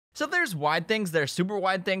So there's wide things, there's super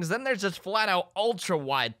wide things, then there's just flat out ultra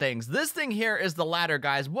wide things. This thing here is the latter,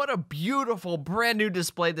 guys. What a beautiful brand new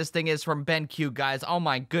display this thing is from BenQ, guys. Oh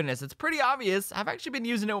my goodness, it's pretty obvious. I've actually been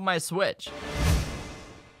using it with my Switch.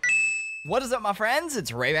 What is up, my friends?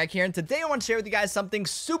 It's Ray back here, and today I want to share with you guys something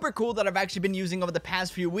super cool that I've actually been using over the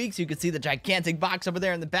past few weeks. You can see the gigantic box over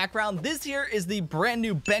there in the background. This here is the brand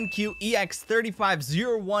new BenQ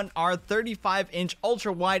EX3501R 35-inch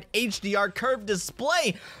ultra-wide HDR curved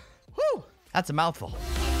display. Whew, that's a mouthful.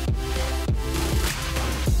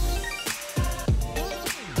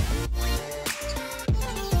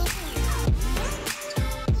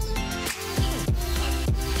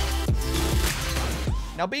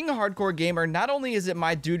 Now, being a hardcore gamer, not only is it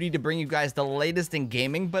my duty to bring you guys the latest in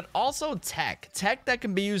gaming, but also tech that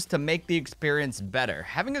can be used to make the experience better.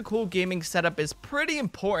 Having a cool gaming setup is pretty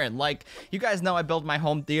important. Like, you guys know I build my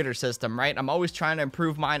home theater system, right? I'm always trying to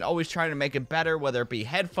improve mine, always trying to make it better, whether it be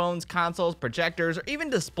headphones, consoles, projectors, or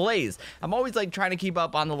even displays. I'm always like trying to keep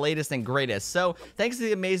up on the latest and greatest. So thanks to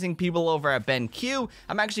the amazing people over at BenQ,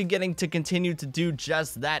 I'm actually getting to continue to do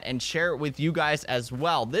just that and share it with you guys as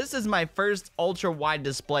well. This is my first ultra wide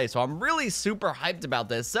display, so I'm really super hyped about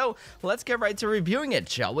this. So let's get right to reviewing it,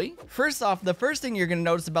 shall we? First off, the first thing you're going to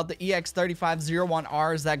notice about the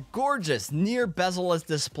EX3501R is that gorgeous near bezel-less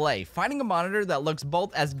display. Finding a monitor that looks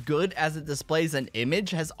both as good as it displays an image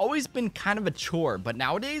has always been kind of a chore, but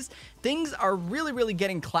nowadays things are really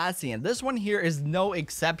getting classy, and this one here is no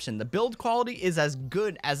exception. The build quality is as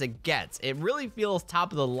good as it gets. It really feels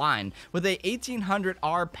top of the line with a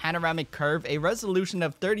 1800R panoramic curve, a resolution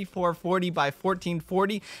of 3440 by 1440,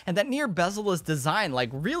 and that near bezel-less design. Like,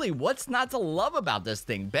 really, what's not to love about this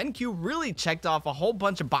thing? BenQ really checked off a whole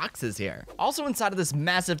bunch of boxes here. Also inside of this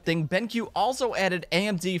massive thing, BenQ also added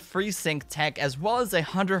AMD FreeSync tech as well as a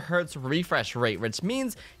 100Hz refresh rate, which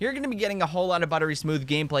means you're going to be getting a whole lot of buttery smooth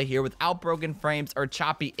gameplay here without broken frames or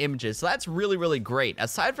choppy images. So that's really great.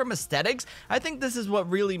 Aside from aesthetics, I think this is what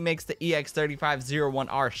really makes the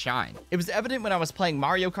EX3501R shine. It was evident when I was playing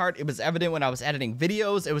Mario Kart, it was evident when I was editing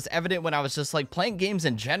videos, it was evident when I was just like playing games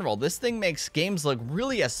in general. This thing makes games look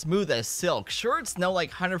really as smooth as silk. Sure, it's no like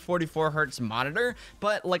 144Hz monitor,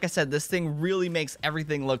 but like I said, this thing really makes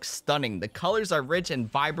everything look stunning. The colors are rich and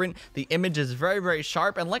vibrant, the image is very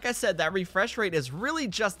sharp, and like I said, that refresh rate is really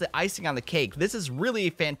just the icing on the cake. This is really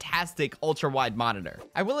a fantastic ultra-wide monitor.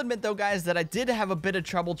 I will admit though, guys, that I did have a bit of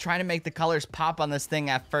trouble trying to make the colors pop on this thing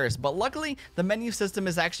at first, but luckily the menu system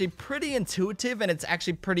is actually pretty intuitive and it's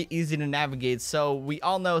actually pretty easy to navigate. So we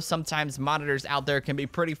all know sometimes monitors out there can be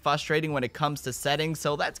pretty frustrating when it comes to settings,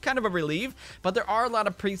 so that's kind of a relief, but there are a lot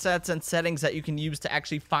of presets and settings that you can use to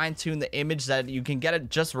actually fine-tune the image that you can get it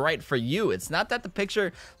just right for you. It's not that the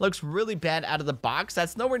picture looks really bad out of the box.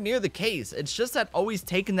 That's nowhere near the case. It's just that always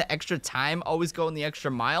taking the extra time, always going the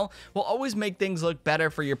extra mile, will always make things look better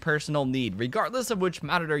for your personal need, regardless of which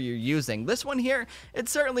monitor you're using. This one here,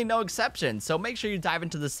 it's certainly no exception, so make sure you dive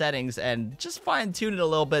into the settings and just fine-tune it a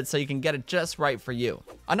little bit so you can get it just right for you.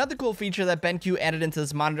 Another cool feature that BenQ added into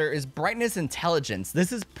this monitor is brightness intelligence.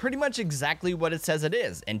 This is pretty much exactly what it says it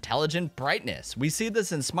is, intelligent brightness. We see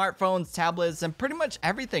this in smartphones, tablets, and pretty much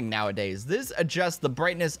everything nowadays. This adjusts the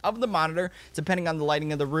brightness of the monitor depending on the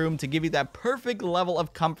lighting of the room to give you that perfect level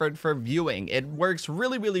of comfort for viewing. It works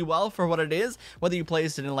really well for what it is, whether you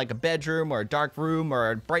place it in like a bedroom or a dark room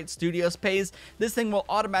or a bright studio space. This thing will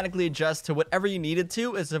automatically adjust to whatever you need it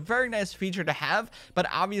to. It's a very nice feature to have, but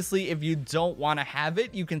obviously if you don't want to have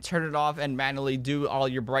it, you can turn it off and manually do all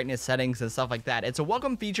your brightness settings and stuff like that. It's a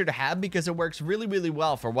welcome feature to have because it works really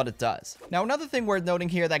well for what it does. Now, another thing worth noting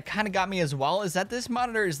here that kind of got me as well is that this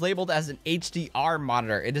monitor is labeled as an HDR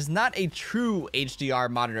monitor. It is not a true HDR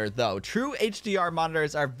monitor though. True HDR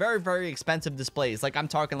monitors are very expensive displays. Like, I'm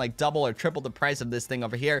talking like double or triple the price of this thing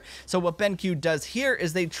over here. So what BenQ does here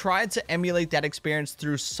is they try to emulate that experience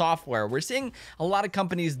through software. We're seeing a lot of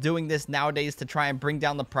companies doing this nowadays to try and bring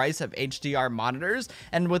down the price of HDR monitors,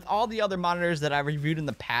 and with all the other monitors that I've reviewed in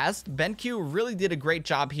the past, BenQ really did a great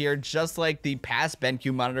job here, just like the past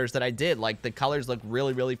BenQ monitors that I did. Like, the colors look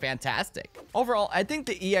really fantastic. Overall, I think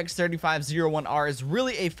the EX3501R is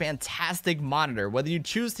really a fantastic monitor. Whether you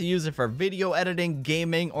choose to use it for video editing,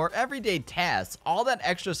 gaming, or everyday tasks, all that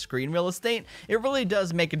extra screen real estate, it really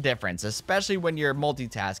does make a difference, especially when you're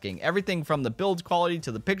multitasking. Everything from the build quality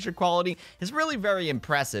to the picture quality is really very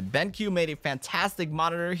impressive. BenQ made a fantastic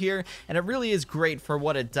monitor here, and it really is great for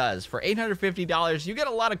what it does. For $850 $150, you get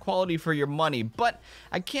a lot of quality for your money, but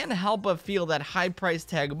I can't help but feel that high price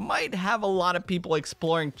tag might have a lot of people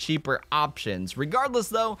exploring cheaper options. Regardless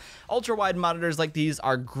though, ultra-wide monitors like these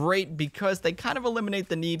are great because they kind of eliminate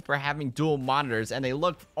the need for having dual monitors, and they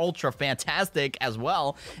look ultra fantastic as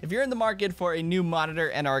well. If you're in the market for a new monitor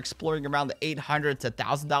and are exploring around the $800 to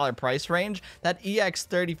 $1,000 price range, that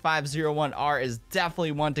EX3501R is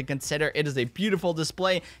definitely one to consider. It is a beautiful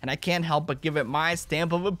display, and I can't help but give it my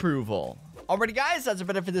stamp of approval. Alrighty guys, that's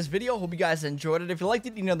about it for this video. Hope you guys enjoyed it. If you liked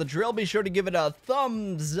it, you know the drill. Be sure to give it a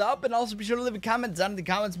thumbs up, and also be sure to leave a comment down in the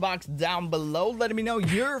comments box down below, letting me know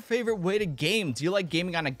your favorite way to game. Do you like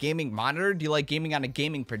gaming on a gaming monitor? Do you like gaming on a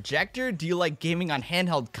gaming projector? Do you like gaming on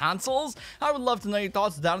handheld consoles? I would love to know your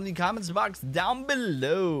thoughts down in the comments box down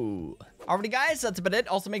below. Alrighty guys, that's about it.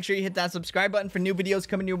 Also make sure you hit that subscribe button for new videos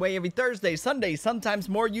coming your way every Thursday, Sunday, sometimes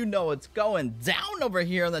more. You know it's going down over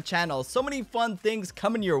here on the channel. So many fun things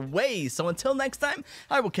coming your way. So until next time,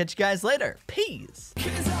 I will catch you guys later. Peace.